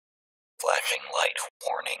Flashing light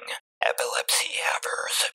warning. Epilepsy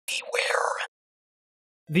havers, beware.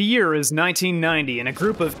 The year is 1990, and a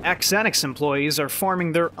group of ex-Enix employees are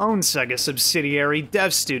forming their own Sega subsidiary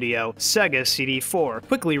dev studio, Sega CD4,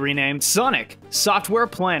 quickly renamed Sonic Software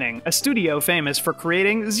Planning, a studio famous for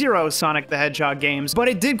creating zero Sonic the Hedgehog games, but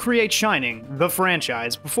it did create Shining, the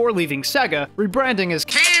franchise, before leaving Sega, rebranding as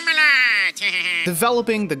Camelot,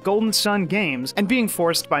 developing the Golden Sun games, and being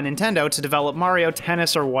forced by Nintendo to develop Mario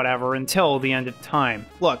Tennis or whatever until the end of time.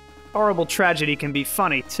 Look, horrible tragedy can be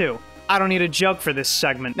funny too. I don't need a joke for this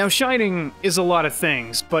segment. Now, Shining is a lot of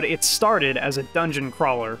things, but it started as a dungeon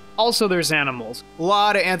crawler. Also, there's animals. A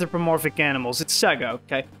lot of anthropomorphic animals. It's Sega,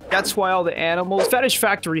 okay? That's why all the animals... Fetish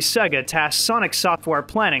Factory Sega tasked Sonic Software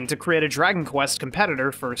Planning to create a Dragon Quest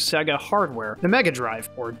competitor for Sega hardware, the Mega Drive,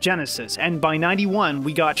 or Genesis, and by '91,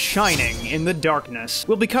 we got Shining in the darkness.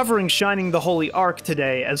 We'll be covering Shining the Holy Ark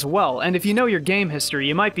today as well, and if you know your game history,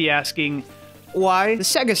 you might be asking, why? The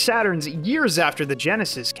Sega Saturn's years after the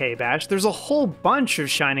Genesis KBash, there's a whole bunch of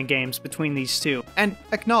Shining games between these two, and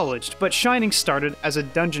acknowledged, but Shining started as a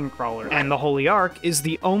dungeon crawler, and the Holy Ark is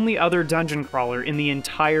the only other dungeon crawler in the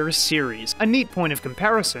entire series. A neat point of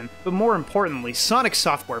comparison, but more importantly, Sonic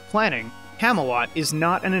Software Planning, Camelot is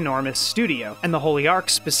not an enormous studio, and the Holy Ark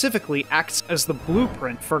specifically acts as the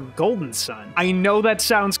blueprint for Golden Sun. I know that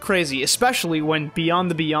sounds crazy, especially when Beyond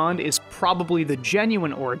the Beyond is probably the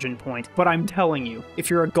genuine origin point, but I'm telling you, if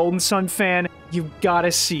you're a Golden Sun fan, you've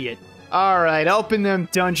gotta see it. Alright, open them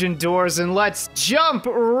dungeon doors and let's jump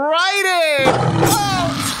right in!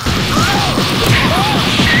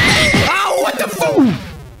 Oh, what the fuck?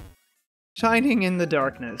 Shining in the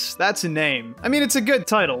Darkness. That's a name. I mean, it's a good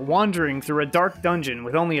title, wandering through a dark dungeon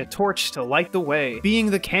with only a torch to light the way, being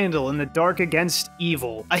the candle in the dark against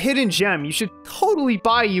evil. A hidden gem you should totally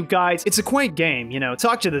buy, you guys. It's a quaint game, you know,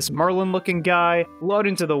 talk to this Merlin-looking guy, load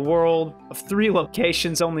into the world of 3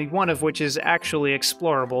 locations, only one of which is actually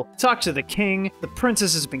explorable. Talk to the king, the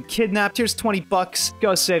princess has been kidnapped, here's 20 bucks,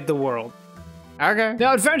 go save the world. Okay.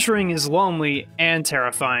 Now, adventuring is lonely and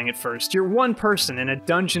terrifying at first. You're one person in a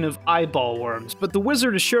dungeon of eyeball worms, but the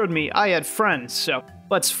wizard assured me I had friends, so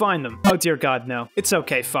let's find them. Oh dear God, no. It's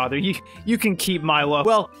okay, Father. You can keep Milo.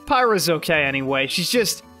 Well, Pyra's okay anyway. She's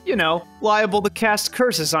just, you know, liable to cast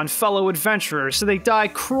curses on fellow adventurers, so they die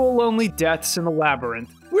cruel, lonely deaths in the labyrinth.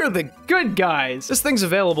 We're the good guys! This thing's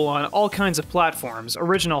available on all kinds of platforms,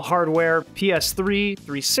 original hardware, PS3,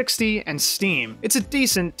 360, and Steam. It's a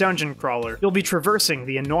decent dungeon crawler. You'll be traversing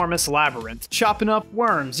the enormous labyrinth, chopping up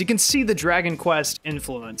worms. You can see the Dragon Quest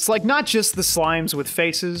influence. Like, not just the slimes with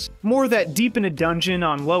faces, more that deep in a dungeon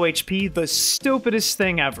on low HP, the stupidest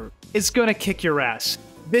thing ever. It's gonna kick your ass.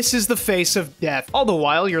 This is the face of death. All the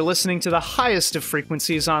while, you're listening to the highest of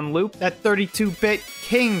frequencies on loop, that 32-bit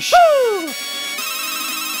king sh**.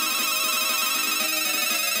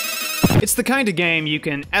 It's the kind of game you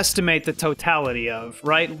can estimate the totality of,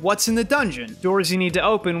 right? What's in the dungeon? Doors you need to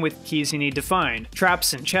open with keys you need to find.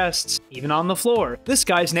 Traps and chests, even on the floor. This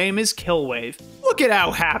guy's name is Killwave. Look at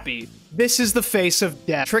how happy. This is the face of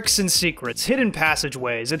death. Tricks and secrets, hidden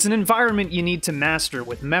passageways. It's an environment you need to master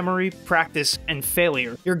with memory, practice, and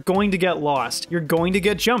failure. You're going to get lost. You're going to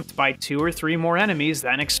get jumped by 2 or 3 more enemies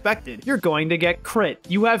than expected. You're going to get crit.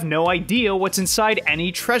 You have no idea what's inside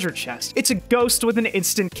any treasure chest. It's a ghost with an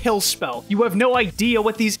instant kill spell. You have no idea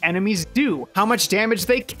what these enemies do, how much damage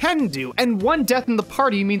they can do, and one death in the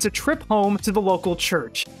party means a trip home to the local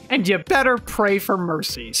church. And you better pray for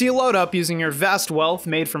mercy. So you load up using your vast wealth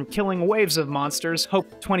made from killing waves of monsters,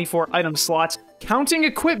 hope 24 item slots. Counting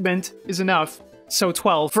equipment is enough, so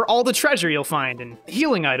 12 for all the treasure you'll find and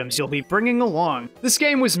healing items you'll be bringing along. This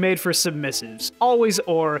game was made for submissives, always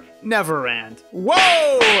or never and.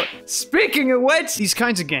 Whoa! Speaking of which, these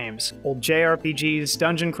kinds of games, old JRPGs,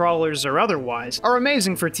 dungeon crawlers, or otherwise, are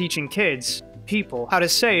amazing for teaching kids, people, how to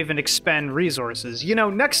save and expend resources. You know,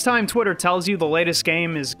 next time Twitter tells you the latest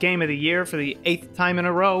game is Game of the Year for the 8th time in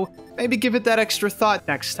a row, maybe give it that extra thought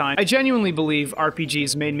next time. I genuinely believe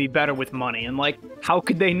RPGs made me better with money, and like, how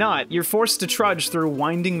could they not? You're forced to trudge through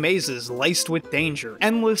winding mazes laced with danger,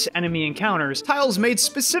 endless enemy encounters, tiles made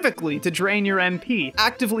specifically to drain your MP,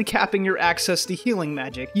 actively capping your access to healing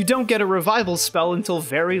magic. You don't get a revival spell until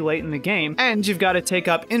very late in the game, and you've got to take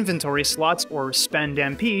up inventory slots or spend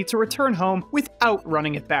MP to return home with without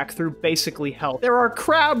running it back through basically hell. There are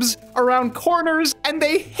crabs around corners, and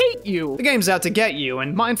they hate you! The game's out to get you,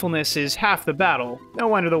 and mindfulness is half the battle. No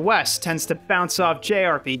wonder the West tends to bounce off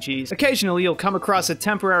JRPGs. Occasionally, you'll come across a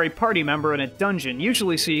temporary party member in a dungeon,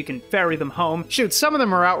 usually so you can ferry them home. Shoot, some of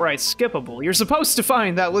them are outright skippable. You're supposed to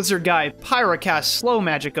find that lizard guy Pyrocast slow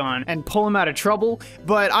magic on and pull him out of trouble,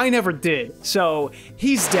 but I never did, so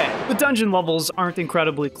he's dead. The dungeon levels aren't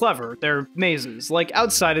incredibly clever. They're mazes, like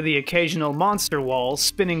outside of the occasional monster wall,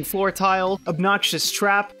 spinning floor tile, obnoxious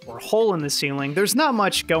trap, or hole in the ceiling, there's not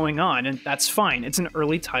much going on, and that's fine. It's an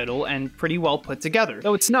early title and pretty well put together,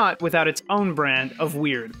 though it's not without its own brand of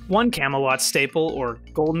weird. One Camelot staple, or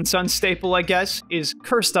Golden Sun staple I guess, is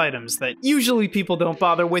cursed items that usually people don't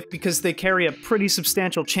bother with because they carry a pretty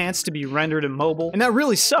substantial chance to be rendered immobile, and that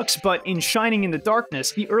really sucks, but in Shining in the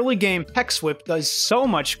Darkness, the early game Hex Whip does so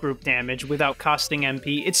much group damage without costing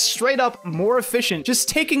MP, it's straight up more efficient just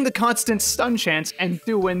taking the constant stun chance and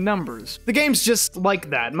doing numbers. The game's just like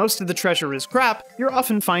that. Most of the treasure is crap, you're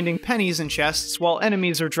often finding pennies in chests while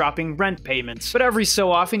enemies are dropping rent payments. But every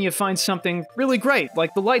so often you find something really great,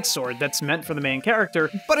 like the light sword that's meant for the main character,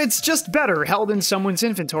 but it's just better held in someone's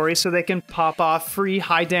inventory so they can pop off free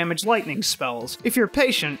high damage lightning spells. If you're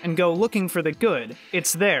patient and go looking for the good,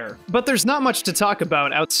 it's there. But there's not much to talk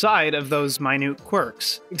about outside of those minute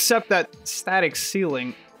quirks, except that static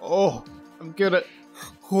ceiling. Oh, I'm gonna...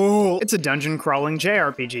 Oh. It's a dungeon crawling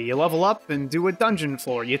JRPG. You level up and do a dungeon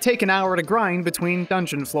floor. You take an hour to grind between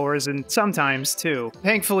dungeon floors, and sometimes two.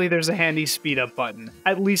 Thankfully, there's a handy speed up button,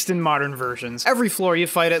 at least in modern versions. Every floor you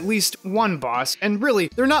fight at least one boss, and really,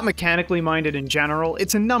 they're not mechanically minded in general.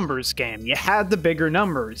 It's a numbers game. You had the bigger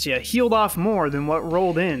numbers. You healed off more than what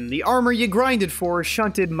rolled in. The armor you grinded for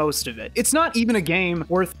shunted most of it. It's not even a game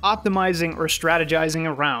worth optimizing or strategizing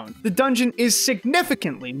around. The dungeon is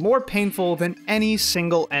significantly more painful than any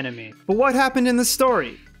single enemy. But what happened in the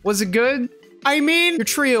story? Was it good? I mean, your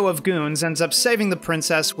trio of goons ends up saving the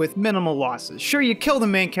princess with minimal losses. Sure, you kill the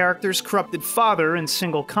main character's corrupted father in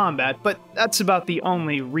single combat, but that's about the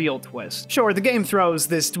only real twist. Sure, the game throws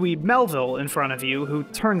this dweeb Melville in front of you, who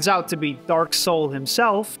turns out to be Dark Soul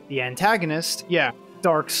himself, the antagonist. Yeah,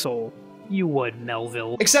 Dark Soul. You would,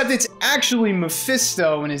 Melville. Except it's actually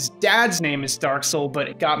Mephisto, and his dad's name is Dark Soul, but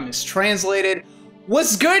it got mistranslated.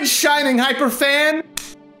 What's good, Shining Hyperfan?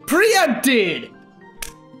 Preempted!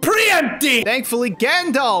 Preempted! Thankfully,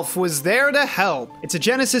 Gandalf was there to help. It's a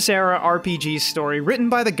Genesis-era RPG story written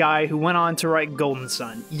by the guy who went on to write Golden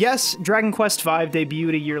Sun. Yes, Dragon Quest V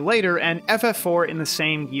debuted a year later, and FF4 in the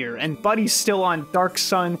same year, and Buddy's still on Dark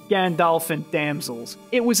Sun, Gandalf, and Damsels.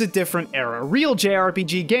 It was a different era. Real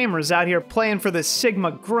JRPG gamers out here playing for the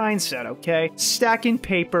Sigma grind set, okay? Stacking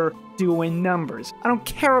paper, doing numbers. I don't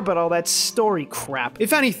care about all that story crap.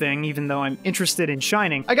 If anything, even though I'm interested in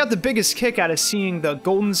Shining, I got the biggest kick out of seeing the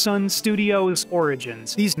Golden Sun Studios'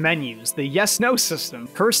 origins. These menus, the yes-no system,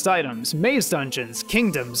 cursed items, maze dungeons,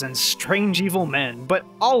 kingdoms, and strange evil men, but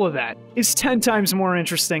all of that is 10 times more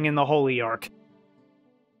interesting in the Holy Ark.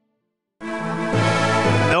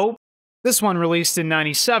 Nope. This one released in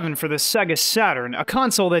 '97 for the Sega Saturn, a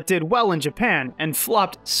console that did well in Japan and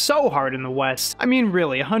flopped so hard in the West. I mean,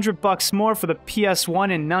 really, $100 more for the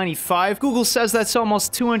PS1 in '95? Google says that's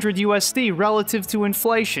almost 200 USD relative to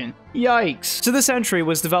inflation. Yikes. So this entry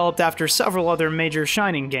was developed after several other major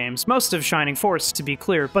Shining games, most of Shining Force to be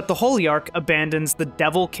clear, but the Holy Ark abandons the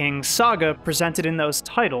Devil King saga presented in those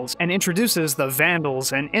titles and introduces the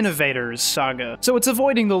Vandals and Innovators saga. So it's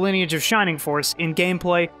avoiding the lineage of Shining Force in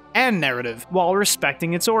gameplay and narrative, while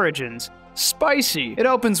respecting its origins. Spicy! It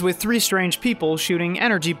opens with 3 strange people shooting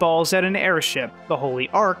energy balls at an airship, the Holy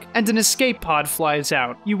Ark, and an escape pod flies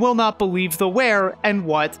out. You will not believe the where and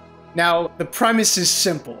what. Now, the premise is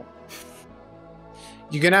simple.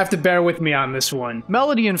 You're gonna have to bear with me on this one.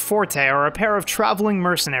 Melody and Forte are a pair of traveling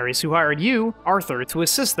mercenaries who hired you, Arthur, to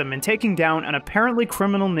assist them in taking down an apparently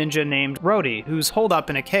criminal ninja named Rhodey, who's holed up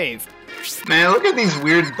in a cave. Man, look at these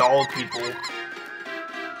weird doll people.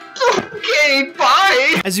 Okay,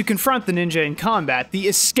 bye! As you confront the ninja in combat, the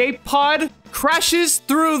escape pod crashes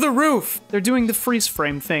through the roof. They're doing the freeze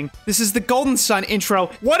frame thing. This is the Golden Sun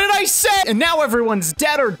intro. What did I say? And now everyone's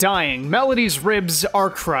dead or dying. Melody's ribs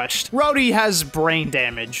are crushed. Rhodey has brain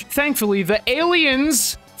damage. Thankfully, the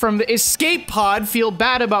aliens from the escape pod feel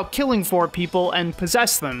bad about killing 4 people and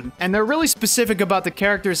possess them. And they're really specific about the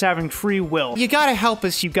characters having free will. You gotta help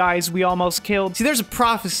us, you guys we almost killed. See, there's a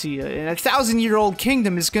prophecy. A 1,000-year-old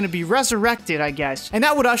kingdom is gonna be resurrected, I guess. And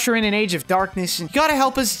that would usher in an age of darkness. And you gotta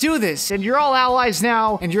help us do this. And you're all allies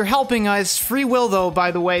now. And you're helping us. Free will, though, by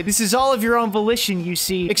the way. This is all of your own volition, you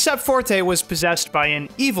see. Except Forte was possessed by an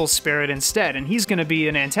evil spirit instead. And he's gonna be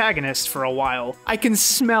an antagonist for a while. I can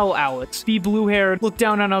smell Alex. Be blue-haired, look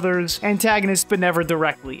down on others, antagonist but never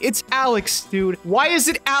directly. It's Alex, dude. Why is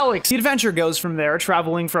it Alex? The adventure goes from there,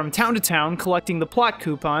 traveling from town to town, collecting the plot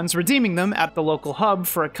coupons, redeeming them at the local hub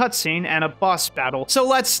for a cutscene and a boss battle. So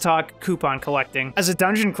let's talk coupon collecting. As a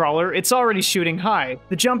dungeon crawler, it's already shooting high.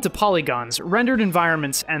 The jump to polygons, rendered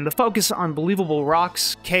environments, and the focus on believable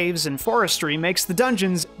rocks, caves, and forestry makes the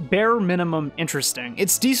dungeons bare minimum interesting.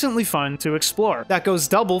 It's decently fun to explore. That goes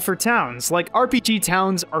double for towns. Like, RPG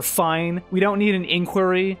towns are fine. We don't need an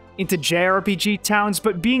inquiry into JRPG towns,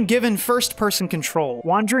 but being given first-person control,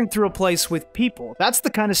 wandering through a place with people, that's the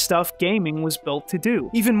kind of stuff gaming was built to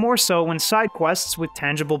do. Even more so when side quests with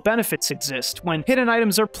tangible benefits exist, when hidden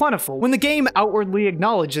items are plentiful, when the game outwardly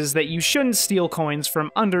acknowledges that you shouldn't steal coins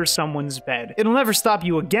from under someone's bed. It'll never stop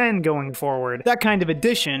you again going forward. That kind of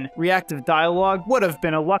addition, reactive dialogue, would have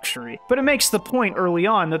been a luxury. But it makes the point early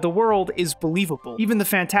on that the world is believable. Even the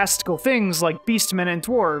fantastical things like beastmen and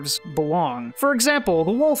dwarves belong. For example,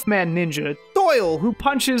 the Wolfman ninja, Doyle, who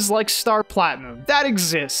punches like Star Platinum. That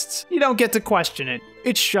exists. You don't get to question it.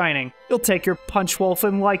 It's shining. You'll take your punch wolf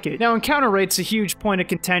and like it. Now, encounter rate's a huge point of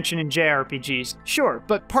contention in JRPGs. Sure,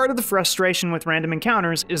 but part of the frustration with random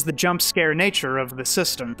encounters is the jump scare nature of the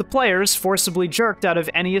system. The player's forcibly jerked out of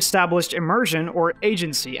any established immersion or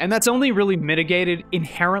agency, and that's only really mitigated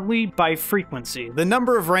inherently by frequency. The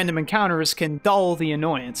number of random encounters can dull the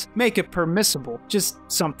annoyance, make it permissible, just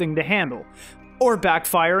something to handle. Or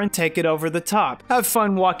backfire and take it over the top. Have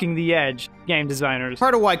fun walking the edge, game designers.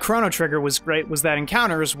 Part of why Chrono Trigger was great was that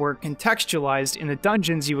encounters were contextualized in the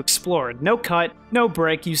dungeons you explored. No cut, no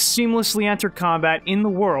break, you seamlessly enter combat in the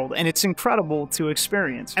world, and it's incredible to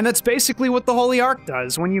experience. And that's basically what the Holy Ark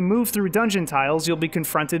does. When you move through dungeon tiles, you'll be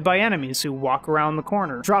confronted by enemies who walk around the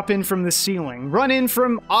corner, drop in from the ceiling, run in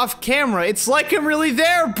from off camera. It's like I'm really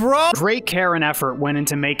there, bro! Great care and effort went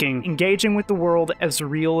into making engaging with the world as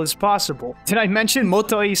real as possible. Did I mention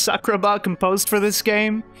Motoi Sakuraba composed for this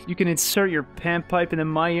game? You can insert your panpipe into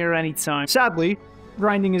my ear anytime. Sadly,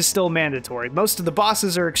 grinding is still mandatory. Most of the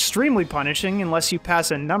bosses are extremely punishing unless you pass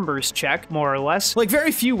a numbers check, more or less. Like,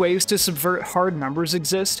 very few ways to subvert hard numbers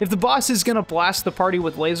exist. If the boss is gonna blast the party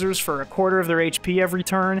with lasers for a quarter of their HP every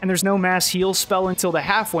turn, and there's no mass heal spell until the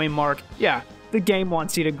halfway mark, yeah, the game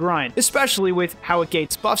wants you to grind. Especially with how it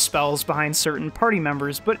gates buff spells behind certain party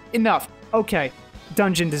members, but enough. Okay.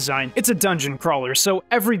 Dungeon design. It's a dungeon crawler, so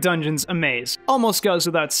every dungeon's a maze. Almost goes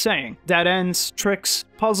without saying. Dead ends, tricks,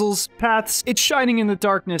 puzzles, paths. It's Shining in the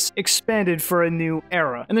Darkness expanded for a new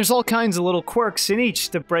era. And there's all kinds of little quirks in each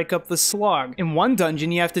to break up the slog. In one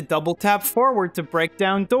dungeon, you have to double tap forward to break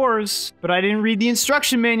down doors. But I didn't read the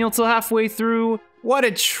instruction manual till halfway through. What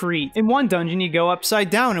a treat. In one dungeon, you go upside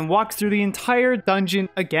down and walk through the entire dungeon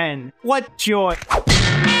again. What joy.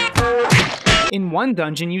 In one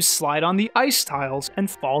dungeon, you slide on the ice tiles and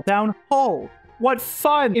fall down whole. What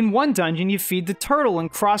fun! In one dungeon, you feed the turtle and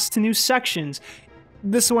cross to new sections.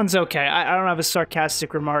 This one's okay. I don't have a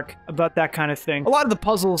sarcastic remark about that kind of thing. A lot of the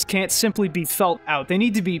puzzles can't simply be felt out. They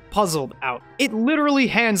need to be puzzled out. It literally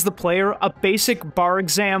hands the player a basic bar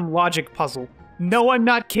exam logic puzzle. No, I'm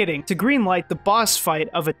not kidding. To greenlight the boss fight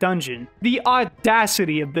of a dungeon. The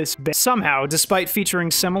audacity of this bit. Somehow, despite featuring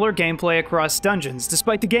similar gameplay across dungeons,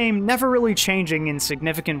 despite the game never really changing in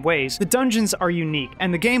significant ways, the dungeons are unique,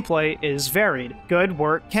 and the gameplay is varied. Good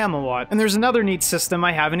work, Camelot. And there's another neat system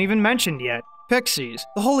I haven't even mentioned yet. Pixies.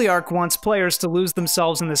 The Holy Ark wants players to lose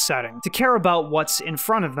themselves in the setting, to care about what's in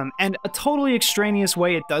front of them, and a totally extraneous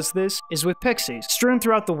way it does this is with pixies. Strewn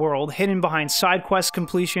throughout the world, hidden behind side quest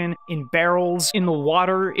completion, in barrels, in the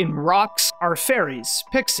water, in rocks, are fairies,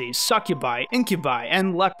 pixies, succubi, incubi,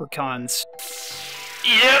 and leprechauns.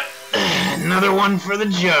 Yep, another one for the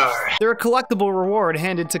jar. They're a collectible reward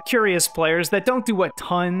handed to curious players that don't do a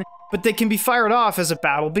ton, but they can be fired off as a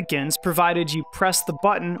battle begins, provided you press the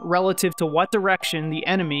button relative to what direction the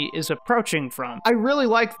enemy is approaching from. I really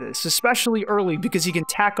like this, especially early, because you can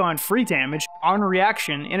tack on free damage on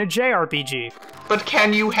reaction in a JRPG. But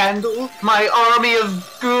can you handle my army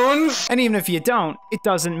of goons? And even if you don't, it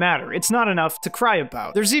doesn't matter. It's not enough to cry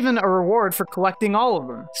about. There's even a reward for collecting all of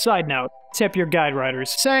them. Side note, Tip your guide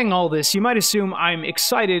writers. Saying all this, you might assume I'm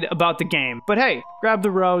excited about the game, but hey, grab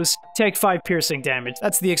the rose, take 5 piercing damage.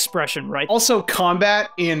 That's the expression, right? Also, combat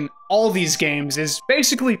in all these games is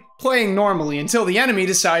basically playing normally until the enemy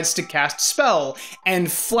decides to cast spell and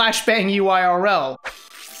flashbang you IRL.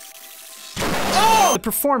 The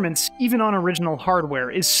performance, even on original hardware,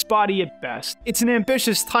 is spotty at best. It's an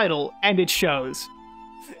ambitious title, and it shows.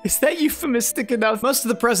 Is that euphemistic enough? Most of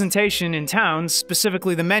the presentation in towns,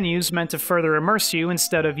 specifically the menus meant to further immerse you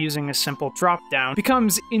instead of using a simple drop-down,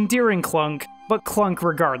 becomes endearing clunk, but clunk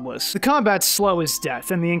regardless. The combat's slow as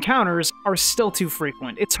death, and the encounters are still too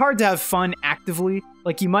frequent. It's hard to have fun actively,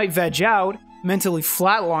 like you might veg out, mentally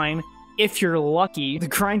flatline. If you're lucky, the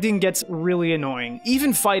grinding gets really annoying.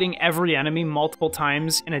 Even fighting every enemy multiple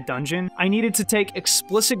times in a dungeon, I needed to take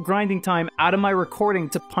explicit grinding time out of my recording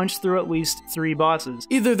to punch through at least 3 bosses.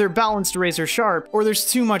 Either they're balanced razor sharp, or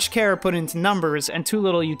there's too much care put into numbers and too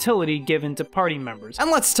little utility given to party members.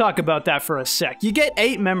 And let's talk about that for a sec. You get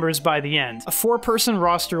 8 members by the end, a 4-person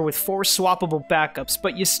roster with 4 swappable backups,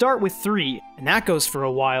 but you start with 3, and that goes for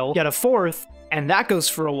a while. Get a 4th, and that goes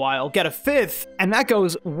for a while. Get a 5th, and that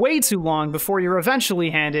goes way too long before you're eventually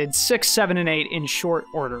handed 6, 7, and 8 in short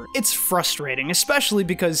order. It's frustrating, especially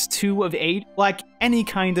because 2 of 8 lack any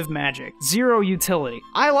kind of magic. 0 utility.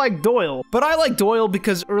 I like Doyle, but I like Doyle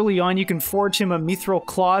because early on you can forge him a mithril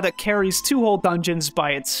claw that carries 2 whole dungeons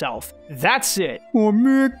by itself. That's it. Oh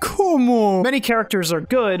man, come on. Many characters are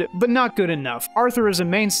good, but not good enough. Arthur is a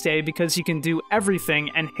mainstay because he can do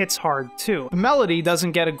everything and hits hard too. Melody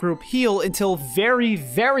doesn't get a group heal until very,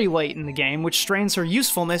 very late in the game, which strains her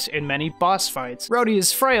usefulness in many boss fights. Rhodey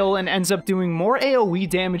is frail and ends up doing more AoE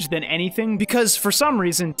damage than anything because, for some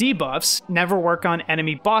reason, debuffs never work on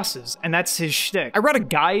enemy bosses, and that's his shtick. I read a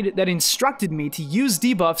guide that instructed me to use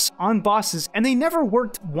debuffs on bosses, and they never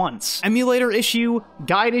worked once. Emulator issue,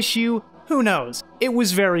 guide issue, who knows? It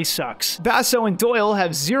was very sucks. Basso and Doyle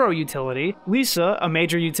have 0 utility, Lisa, a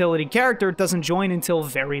major utility character, doesn't join until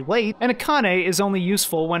very late, and Akane is only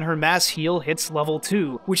useful when her mass heal hits level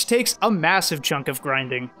 2, which takes a massive chunk of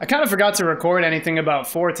grinding. I kind of forgot to record anything about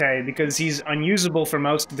Forte because he's unusable for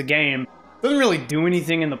most of the game. Doesn't really do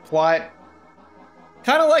anything in the plot.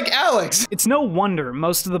 Kinda like Alex! It's no wonder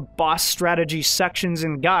most of the boss strategy sections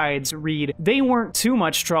and guides read, "They weren't too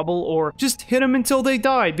much trouble," or "Just hit them until they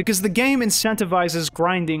died," because the game incentivizes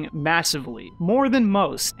grinding massively, more than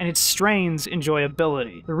most, and it strains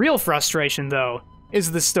enjoyability. The real frustration, though,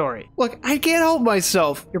 is the story. Look, I can't help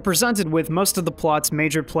myself. You're presented with most of the plot's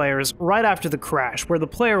major players right after the crash, where the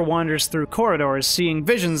player wanders through corridors seeing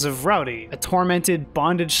visions of Rowdy, a tormented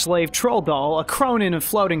bondage slave troll doll, a crone in a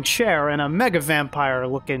floating chair, and a mega vampire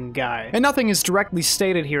looking guy. And nothing is directly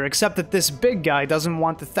stated here except that this big guy doesn't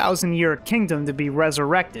want the 1,000-year kingdom to be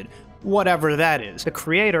resurrected. Whatever that is. The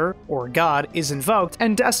creator, or God, is invoked,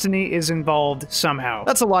 and destiny is involved somehow.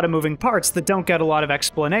 That's a lot of moving parts that don't get a lot of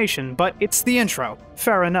explanation, but it's the intro.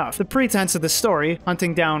 Fair enough. The pretense of the story,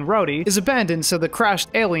 hunting down Rhodey, is abandoned so the crashed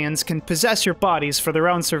aliens can possess your bodies for their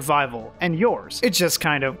own survival, and yours. It just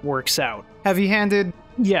kind of works out. Heavy-handed?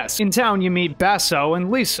 Yes. In town, you meet Basso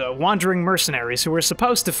and Lisa, wandering mercenaries who were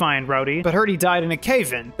supposed to find Rhodey, but heard he died in a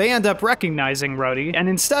cave-in. They end up recognizing Rhodey, and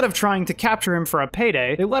instead of trying to capture him for a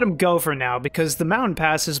payday, they let him go for now because the mountain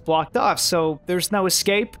pass is blocked off, so there's no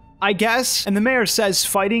escape, I guess? And the mayor says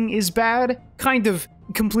fighting is bad? Kind of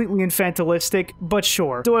completely infantilistic, but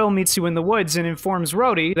sure. Doyle meets you in the woods and informs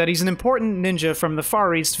Rhodey that he's an important ninja from the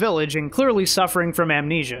Far East village and clearly suffering from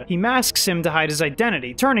amnesia. He masks him to hide his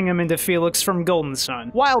identity, turning him into Felix from Golden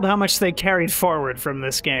Sun. Wild how much they carried forward from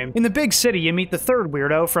this game. In the big city, you meet the 3rd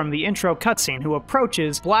weirdo from the intro cutscene who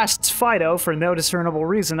approaches, blasts Fido for no discernible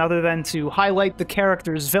reason other than to highlight the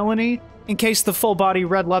character's villainy, in case the full-body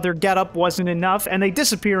red leather getup wasn't enough, and they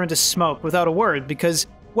disappear into smoke without a word because,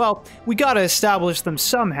 well, we gotta establish them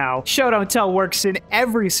somehow. Show don't tell works in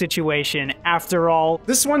every situation, after all.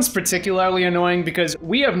 This one's particularly annoying because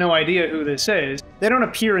we have no idea who this is. They don't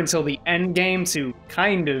appear until the end game to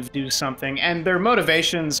kind of do something, and their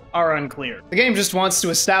motivations are unclear. The game just wants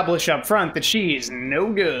to establish up front that she's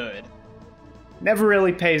no good. Never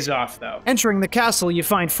really pays off, though. Entering the castle, you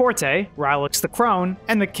find Forte, Rylix the crone,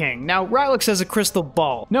 and the king. Now, Rylix has a crystal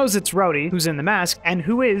ball, knows it's Rhodey, who's in the mask, and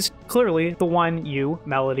who is, clearly, the one you,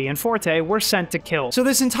 Melody, and Forte were sent to kill. So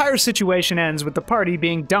this entire situation ends with the party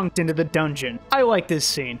being dunked into the dungeon. I like this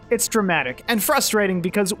scene. It's dramatic, and frustrating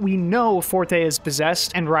because we know Forte is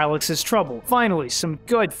possessed and Rylix is trouble. Finally, some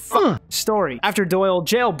good story. After Doyle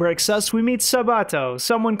jailbreaks us, we meet Sabato,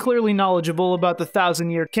 someone clearly knowledgeable about the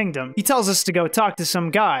 1,000-year kingdom. He tells us to go talk to some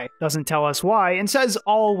guy, doesn't tell us why, and says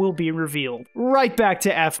all will be revealed. Right back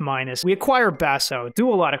to F-. We acquire Basso, do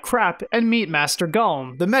a lot of crap, and meet Master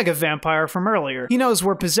Golem, the mega vampire from earlier. He knows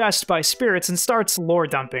we're possessed by spirits and starts lore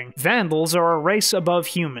dumping. Vandals are a race above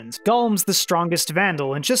humans. Golem's the strongest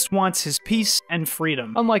Vandal and just wants his peace and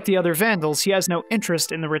freedom. Unlike the other Vandals, he has no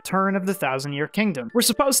interest in the return of the Thousand-Year Kingdom. We're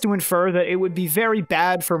supposed to infer that it would be very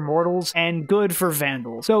bad for mortals and good for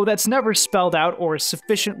Vandals, so that's never spelled out or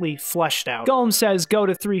sufficiently fleshed out. Golem says go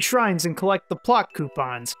to 3 shrines and collect the plot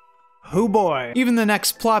coupons. Oh boy. Even the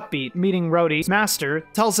next plot beat, meeting Rhodey's master,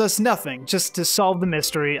 tells us nothing, just to solve the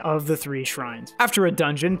mystery of the 3 shrines. After a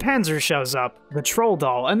dungeon, Panzer shows up, the troll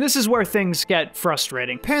doll, and this is where things get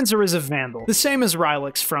frustrating. Panzer is a Vandal, the same as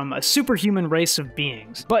Rylix from a superhuman race of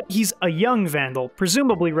beings, but he's a young Vandal,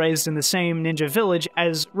 presumably raised in the same ninja village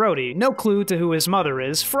as Rhodey. No clue to who his mother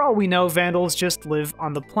is. For all we know, Vandals just live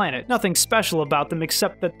on the planet. Nothing special about them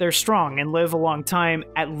except that they're strong and live a long time,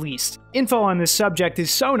 at least. Info on this subject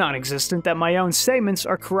is so non-existent that my own statements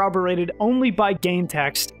are corroborated only by game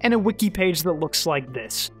text and a wiki page that looks like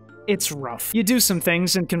this. It's rough. You do some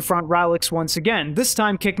things and confront Rylix once again, this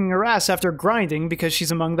time kicking her ass after grinding because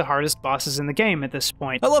she's among the hardest bosses in the game at this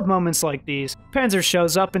point. I love moments like these. Panzer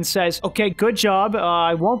shows up and says, okay, good job,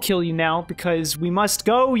 I won't kill you now because we must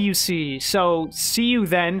go, you see, so see you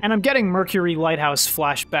then. And I'm getting Mercury Lighthouse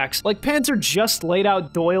flashbacks. Like Panzer just laid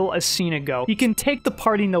out Doyle a scene ago. He can take the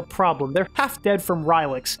party no problem. They're half dead from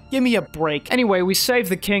Rylix. Give me a break. Anyway, we save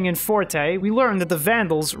the king and Forte. We learn that the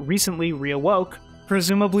Vandals recently reawoke,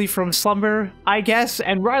 presumably from slumber, I guess,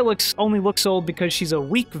 and Rylix only looks old because she's a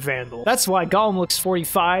weak Vandal. That's why Golem looks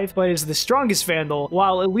 45, but is the strongest Vandal,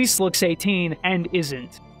 while Elise looks 18 and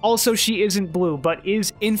isn't. Also, she isn't blue, but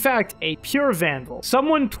is, in fact, a pure Vandal.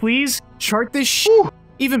 Someone please chart this shit.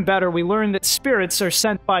 Even better, we learn that spirits are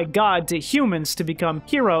sent by God to humans to become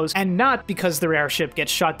heroes, and not because their airship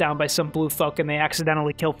gets shot down by some blue folk and they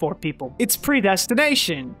accidentally kill 4 people. It's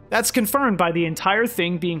predestination. That's confirmed by the entire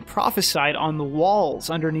thing being prophesied on the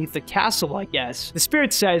walls underneath the castle, I guess. The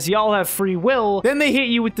spirit says y'all have free will, then they hit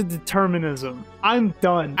you with the determinism. I'm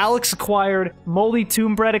done. Alex acquired, Moldy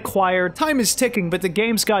Tomb-Bread acquired, time is ticking, but the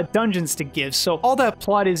game's got dungeons to give, so all that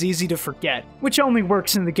plot is easy to forget, which only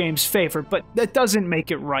works in the game's favor, but that doesn't make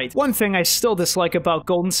it right. One thing I still dislike about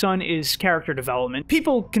Golden Sun is character development.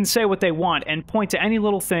 People can say what they want and point to any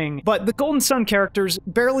little thing, but the Golden Sun characters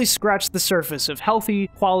barely scratch the surface of healthy,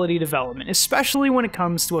 quality development, especially when it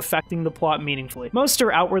comes to affecting the plot meaningfully. Most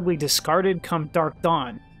are outwardly discarded come Dark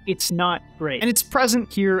Dawn. It's not great. And it's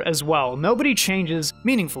present here as well. Nobody changes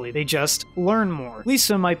meaningfully, they just learn more.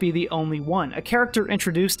 Lisa might be the only one, a character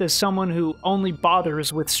introduced as someone who only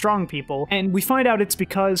bothers with strong people, and we find out it's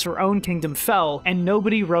because her own kingdom fell and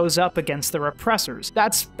nobody rose up against their oppressors.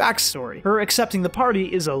 That's backstory. Her accepting the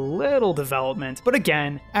party is a little development, but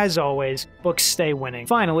again, as always, books stay winning.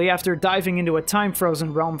 Finally, after diving into a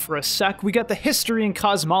time-frozen realm for a sec, we get the history and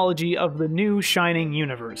cosmology of the new Shining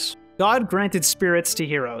universe. God granted spirits to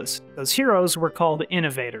heroes. Those heroes were called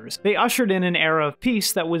innovators. They ushered in an era of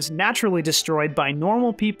peace that was naturally destroyed by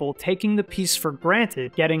normal people taking the peace for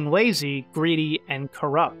granted, getting lazy, greedy, and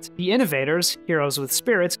corrupt. The innovators, heroes with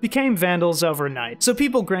spirits, became vandals overnight. So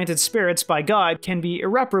people granted spirits by God can be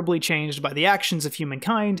irreparably changed by the actions of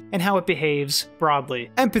humankind and how it behaves broadly.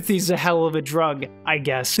 Empathy's a hell of a drug, I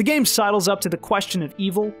guess. The game sidles up to the question of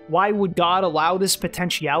evil. Why would God allow this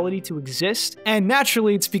potentiality to exist? And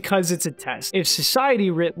naturally, it's because it's a test. If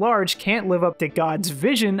society writ large can't live up to God's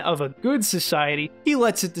vision of a good society, he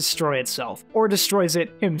lets it destroy itself, or destroys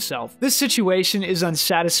it himself. This situation is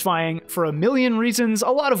unsatisfying for a million reasons, a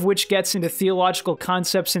lot of which gets into theological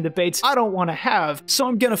concepts and debates I don't want to have, so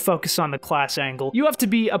I'm gonna focus on the class angle. You have to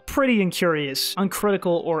be a pretty incurious,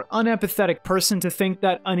 uncritical, or unempathetic person to think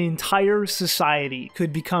that an entire society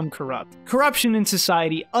could become corrupt. Corruption in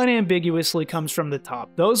society unambiguously comes from the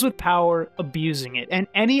top, those with power abusing it, and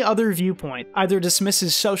any other viewpoint either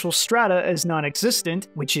dismisses social strata as non-existent,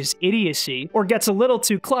 which is idiocy, or gets a little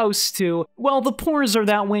too close to, well, the poors are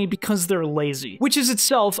that way because they're lazy, which is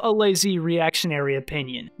itself a lazy reactionary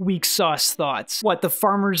opinion. Weak sauce thoughts. What, the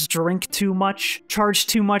farmers drink too much? Charge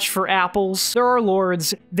too much for apples? There are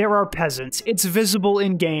lords, there are peasants. It's visible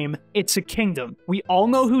in-game. It's a kingdom. We all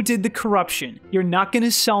know who did the corruption. You're not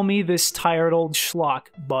gonna sell me this tired old schlock,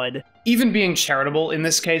 bud. Even being charitable in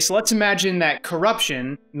this case, let's imagine that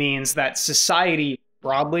corruption means that society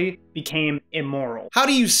broadly became immoral. How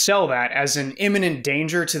do you sell that as an imminent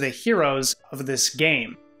danger to the heroes of this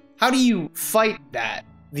game? How do you fight that?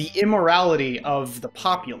 the immorality of the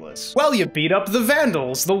populace. Well, you beat up the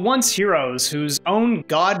Vandals, the once heroes whose own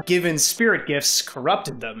God-given spirit gifts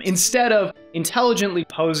corrupted them, instead of intelligently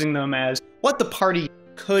posing them as what the party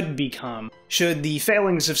could become should the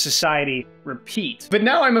failings of society repeat. But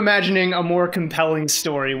now I'm imagining a more compelling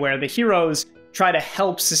story where the heroes try to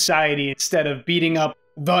help society instead of beating up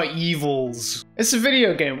the evils. It's a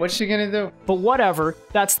video game, what's she gonna do? But whatever,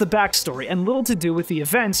 that's the backstory, and little to do with the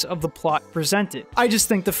events of the plot presented. I just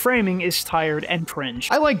think the framing is tired and cringe.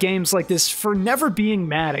 I like games like this for never being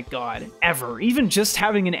mad at God, ever. Even just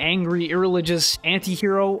having an angry, irreligious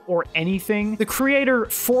anti-hero or anything. The creator,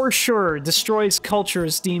 for sure, destroys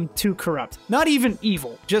cultures deemed too corrupt. Not even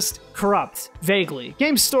evil, just corrupt, vaguely.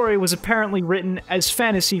 Game's story was apparently written as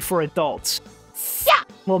fantasy for adults. Yeah!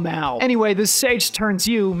 Lamau. Anyway, this sage turns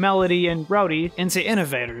you, Melody, and Rowdy into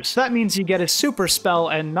innovators. That means you get a super spell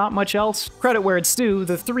and not much else. Credit where it's due,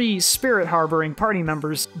 the 3 spirit-harboring party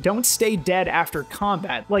members don't stay dead after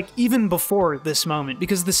combat, like even before this moment,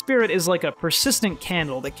 because the spirit is like a persistent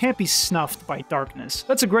candle that can't be snuffed by darkness.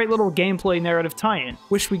 That's a great little gameplay narrative tie-in.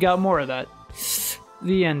 Wish we got more of that.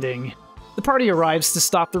 The ending. The party arrives to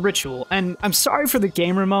stop the ritual, and I'm sorry for the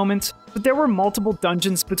gamer moment, but there were multiple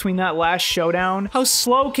dungeons between that last showdown. How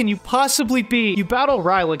slow can you possibly be? You battle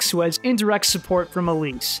Rylix, who has indirect support from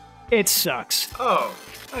Elise. It sucks. Oh,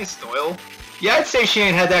 nice, Doyle. Yeah, I'd say she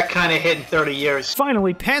ain't had that kind of hit in 30 years.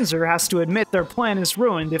 Finally, Panzer has to admit their plan is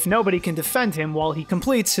ruined if nobody can defend him while he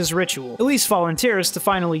completes his ritual. Elise volunteers to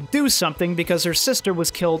finally do something because her sister was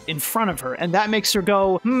killed in front of her, and that makes her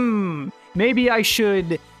go, maybe I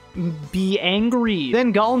should be angry.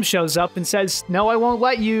 Then Gollum shows up and says, no, I won't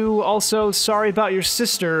let you. Also, sorry about your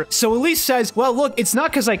sister. So Elise says, well, look, it's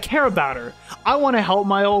not because I care about her. I want to help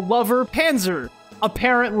my old lover, Panzer.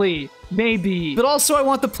 Apparently. Maybe. But also I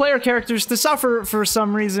want the player characters to suffer for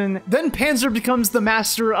some reason. Then Panzer becomes the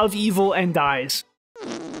master of evil and dies.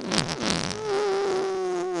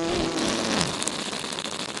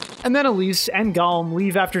 And then Elise and Gollum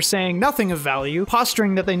leave after saying nothing of value,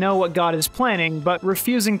 posturing that they know what God is planning, but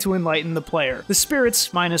refusing to enlighten the player. The spirits,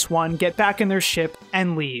 -1, get back in their ship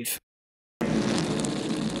and leave.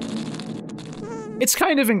 It's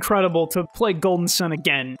kind of incredible to play Golden Sun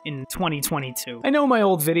again in 2022. I know my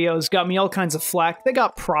old videos got me all kinds of flack, they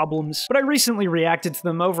got problems, but I recently reacted to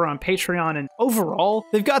them over on Patreon, and overall,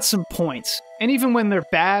 they've got some points. And even when they're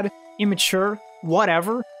bad, immature,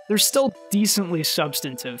 whatever, they're still decently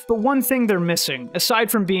substantive. But one thing they're missing,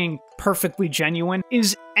 aside from being perfectly genuine,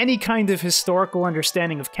 is any kind of historical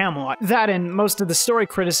understanding of Camelot. That and most of the story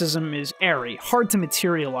criticism is airy, hard to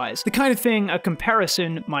materialize, the kind of thing a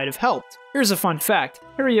comparison might have helped. Here's a fun fact.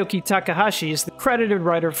 Hiroyuki Takahashi is the credited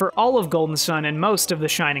writer for all of Golden Sun and most of the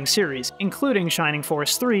Shining series, including Shining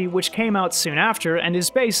Force 3, which came out soon after and is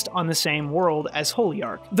based on the same world as Holy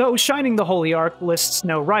Ark. Though Shining the Holy Ark lists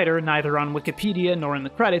no writer, neither on Wikipedia nor in the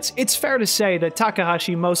credits, it's fair to say that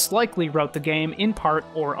Takahashi most likely wrote the game in part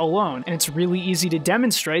or alone, and it's really easy to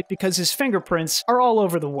demonstrate because his fingerprints are all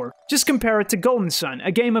over the work. Just compare it to Golden Sun,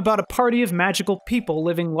 a game about a party of magical people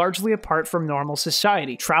living largely apart from normal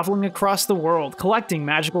society, traveling across the world, collecting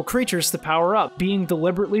magical creatures to power up, being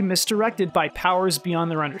deliberately misdirected by powers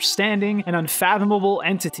beyond their understanding and unfathomable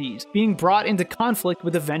entities, being brought into conflict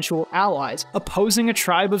with eventual allies, opposing a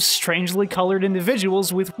tribe of strangely colored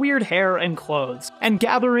individuals with weird hair and clothes, and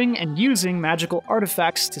gathering and using magical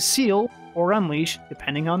artifacts to seal, or unleash,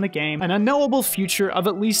 depending on the game, an unknowable future of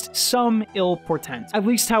at least some ill portent, at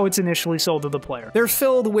least how it's initially sold to the player. They're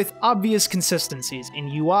filled with obvious consistencies in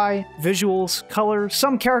UI, visuals, color.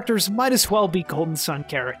 Some characters might as well be Golden Sun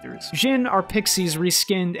characters. Jin are pixies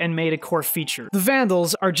reskinned and made a core feature. The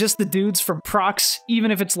Vandals are just the dudes from Prox,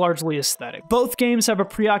 even if it's largely aesthetic. Both games have a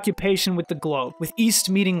preoccupation with the globe, with East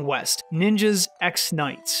meeting West, ninjas x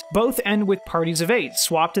knights. Both end with parties of 8,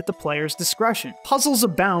 swapped at the player's discretion. Puzzles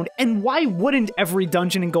abound, and why wouldn't every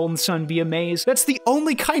dungeon in Golden Sun be a maze? That's the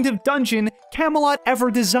only kind of dungeon Camelot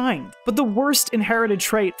ever designed. But the worst inherited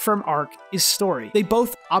trait from Ark is story. They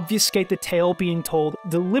both obfuscate the tale being told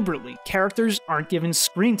deliberately. Characters aren't given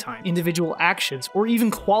screen time, individual actions, or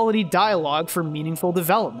even quality dialogue for meaningful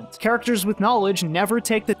development. Characters with knowledge never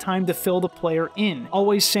take the time to fill the player in,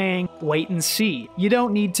 always saying, wait and see. You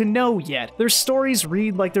don't need to know yet. Their stories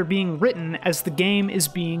read like they're being written as the game is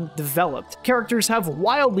being developed. Characters have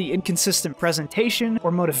wildly inconsistent presentation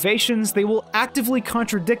or motivations. They will actively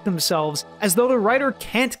contradict themselves as though the writer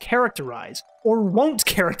can't characterize. or won't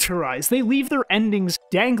characterize. They leave their endings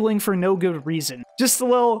dangling for no good reason. Just a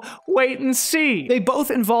little wait and see. They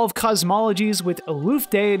both involve cosmologies with aloof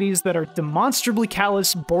deities that are demonstrably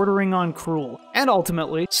callous, bordering on cruel. And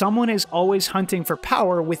ultimately, someone is always hunting for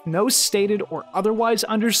power with no stated or otherwise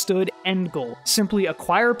understood end goal. Simply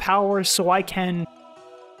acquire power so I can...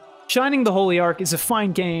 Shining the Holy Ark is a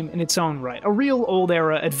fine game in its own right, a real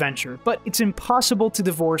old-era adventure, but it's impossible to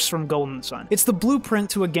divorce from Golden Sun. It's the blueprint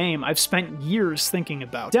to a game I've spent years thinking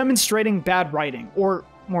about, demonstrating bad writing, or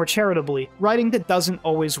more charitably, writing that doesn't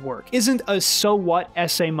always work, isn't a so-what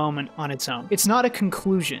essay moment on its own. It's not a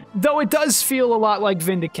conclusion, though it does feel a lot like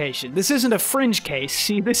Vindication. This isn't a fringe case,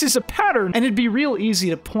 see, this is a pattern, and it'd be real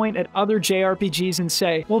easy to point at other JRPGs and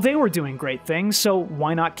say, well, they were doing great things, so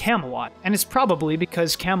why not Camelot? And it's probably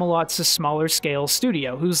because Camelot's a smaller scale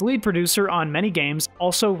studio, whose lead producer on many games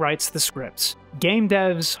also writes the scripts. Game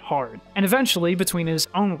dev's hard. And eventually, between his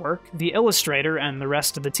own work, the illustrator, and the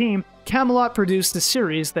rest of the team, Camelot produced a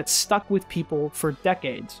series that stuck with people for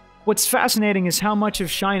decades. What's fascinating is how much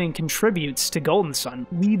of Shining contributes to Golden Sun,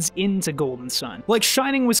 leads into Golden Sun. Like,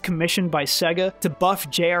 Shining was commissioned by Sega to buff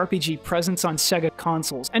JRPG presence on Sega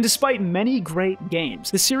consoles, and despite many great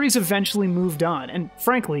games, the series eventually moved on, and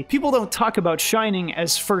frankly, people don't talk about Shining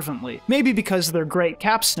as fervently. Maybe because their great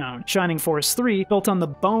capstone, Shining Force 3, built on the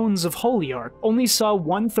bones of Holy Ark, only saw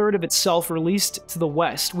 1/3 of itself released to the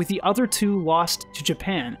West, with the other 2 lost to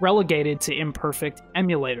Japan, relegated to imperfect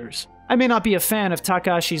emulators. I may not be a fan of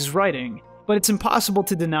Takashi's writing, but it's impossible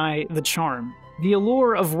to deny the charm. The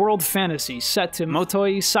allure of world fantasy set to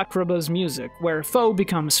Motoi Sakuba's music, where foe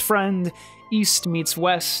becomes friend, east meets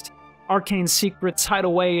west, arcane secrets hide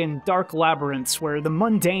away in dark labyrinths where the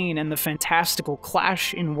mundane and the fantastical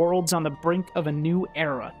clash in worlds on the brink of a new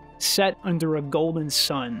era, set under a golden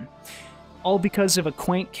sun. All because of a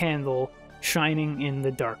quaint candle shining in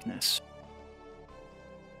the darkness.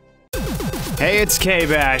 Hey, it's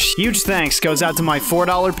KBash. Huge thanks goes out to my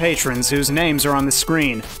 $4 patrons whose names are on the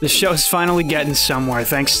screen. The show's finally getting somewhere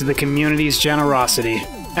thanks to the community's generosity.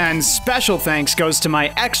 And special thanks goes to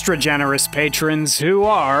my extra generous patrons who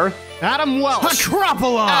are... Adam Welsh,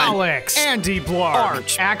 Acropolon, Alex, Andy Blarg,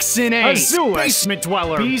 Arch, Axon 8, Azulus, Basement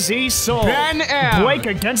Dweller, BZ Soul, Ben M, Blake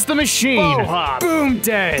Against the Machine, Bohop, Boom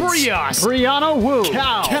Dead, Brios, Brianna Wu,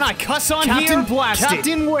 Cal, Can I Cuss on Captain Here? Blasted,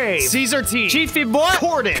 Captain Wave, Caesar T, Chiefy Boy,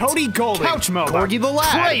 Cordon, Cody Golden, Couch Moba, Corgi the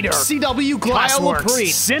Lad, Crater, CW Glassworks,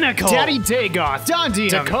 Priest, Cynical, Daddy Dagoth, Dondium,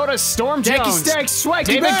 Dakota Storm Jones, Stank Swag,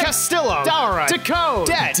 David Castillo, Dara, Decode,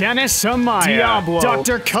 Dead, Dennis Amaya, Diablo,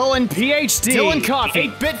 Dr. Cullen PhD, Dylan Coffee,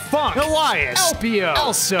 8-Bit Funk, Elias, Elpio,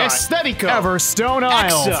 Elsa, Aesthetico, Everstone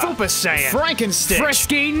Isle, Fupa Saiyan, Frankenstitch,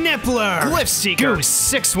 Frisky Nippler, Glyphseeker, Goose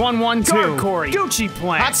 6112, Garcory, Gucci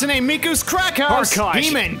Plant, Hatsune Miku's Crack House, Archive,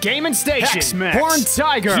 Demon, Game and Station, X-Max, Horn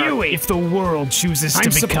Tiger, Huey. If the world chooses to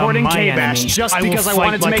become my enemy, just because I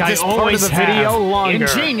wanted to make this part of the video longer.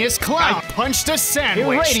 Ingenious Clown, I punched a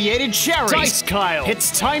sandwich, Irradiated Cherries, Dice Kyle,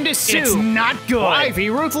 It's Time to Sue, It's Not Good, Ivy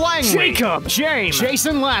Ruth Langley, Jacob, James,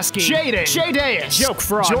 Jason Lasky, Jaden, Jadaeus, Joke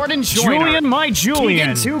Frog, Jordan Joyner, Julian My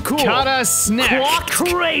Julian, Keegan Too Cool, Kata Snack, Clock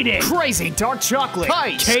Crated, Crazy Dark Chocolate,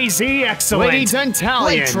 Kite, KZ Excellent, Lady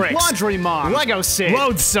Dentalian, Laundry Mom, Lego Sid,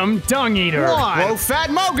 Loathsome Dung Eater, Low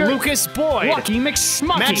Fat Moger, Lucas Boyd, Lucky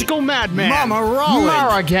McSmucky, Magical Madman, Mama Rollin,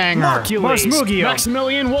 Mara Ganger, Marcules, Mugio,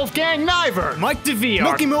 Maximilian Wolfgang Niver, Mike DeVere,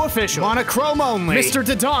 Milky Moo Official, Monochrome Only, Mr.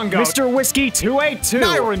 Dodongo, Mr. Whiskey 282,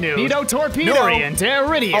 Naira New, Nito Torpedo, Dorian,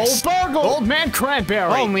 Daridius, Old Burgle, Old Man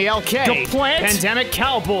Cranberry, Only LK, The Plant, Pandemic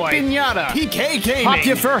Cowboy, Pinata, PK Gaming,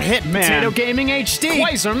 Popular Hitman, Potato Gaming HD,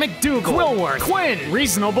 Quasar McDougal, Quillworth, Quinn,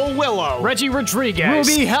 Reasonable Willow, Reggie Rodriguez,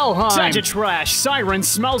 Ruby Hellheim, Sagitrash, Siren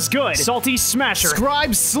Smells Good, Salty Smasher,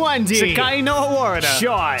 Scribe Slendy, Sakai no Warda,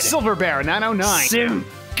 Shod, Silver Bear 909, Sim.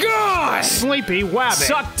 God! Sleepy Wabbit,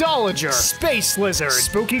 Suckdolager, Space Lizard,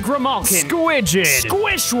 Spooky Grimalkin, Squidged,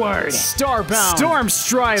 Squishword, Starbound,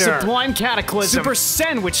 Stormstrider, Sublime Cataclysm, Super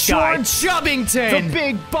Sandwich Guy, George Chubbington, The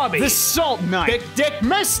Big Bubby, The Salt Knight, Big Dick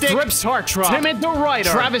Mystic, Drips Heartthrob, Timid the Writer,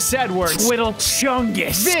 Travis Edwards, Twiddle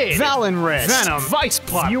Chungus, Vid, Valenrist, Venom, Vice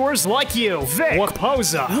Pup, Viewers Like You, Vic,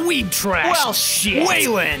 Waposa, Weed Trash, Well Shit,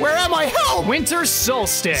 Waylon, Where Am I Help, Winter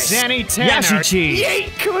Solstice, Zanny Tanner, Yashichi, Yeet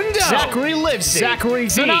Kundo, Zachary Livesey, Zachary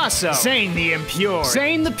Zanasso, Zane the Impure,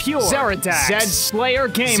 Zane the Pure, Zeradax, Zed Slayer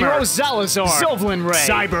Gamer, Zero Zalazar, Sylvan Ray,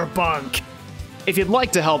 Cyberbunk. If you'd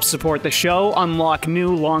like to help support the show, unlock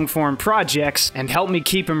new long-form projects, and help me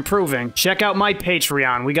keep improving, check out my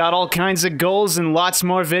Patreon. We got all kinds of goals and lots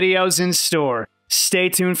more videos in store. Stay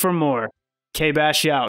tuned for more. KBash out.